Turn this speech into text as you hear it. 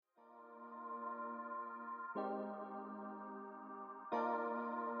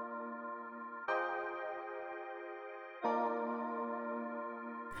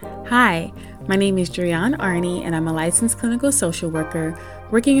Hi, my name is Julianne Arney, and I'm a licensed clinical social worker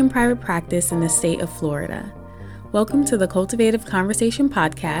working in private practice in the state of Florida. Welcome to the Cultivative Conversation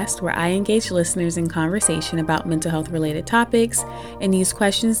podcast, where I engage listeners in conversation about mental health related topics and use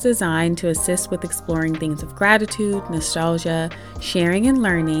questions designed to assist with exploring themes of gratitude, nostalgia, sharing and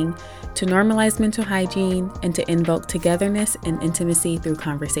learning, to normalize mental hygiene, and to invoke togetherness and intimacy through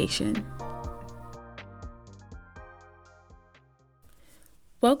conversation.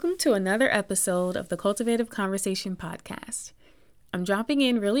 Welcome to another episode of the Cultivative Conversation podcast. I'm dropping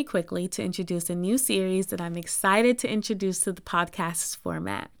in really quickly to introduce a new series that I'm excited to introduce to the podcast's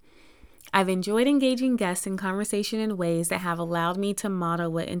format. I've enjoyed engaging guests in conversation in ways that have allowed me to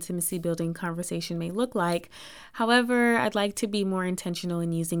model what intimacy building conversation may look like. However, I'd like to be more intentional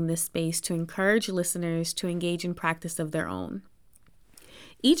in using this space to encourage listeners to engage in practice of their own.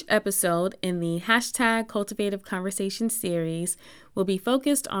 Each episode in the #Cultivative Conversation series will be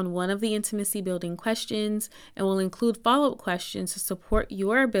focused on one of the intimacy building questions and will include follow-up questions to support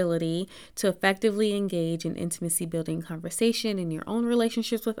your ability to effectively engage in intimacy building conversation in your own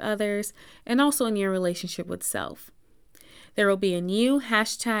relationships with others and also in your relationship with self. There will be a new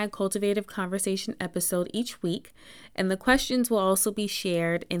 #Cultivative Conversation episode each week, and the questions will also be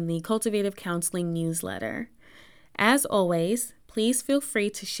shared in the Cultivative Counseling newsletter. As always, please feel free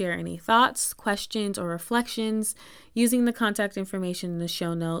to share any thoughts, questions, or reflections using the contact information in the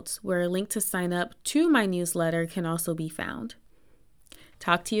show notes, where a link to sign up to my newsletter can also be found.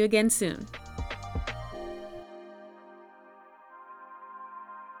 Talk to you again soon.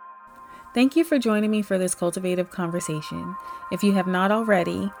 Thank you for joining me for this cultivative conversation. If you have not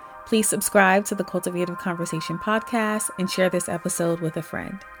already, please subscribe to the Cultivative Conversation podcast and share this episode with a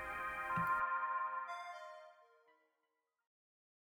friend.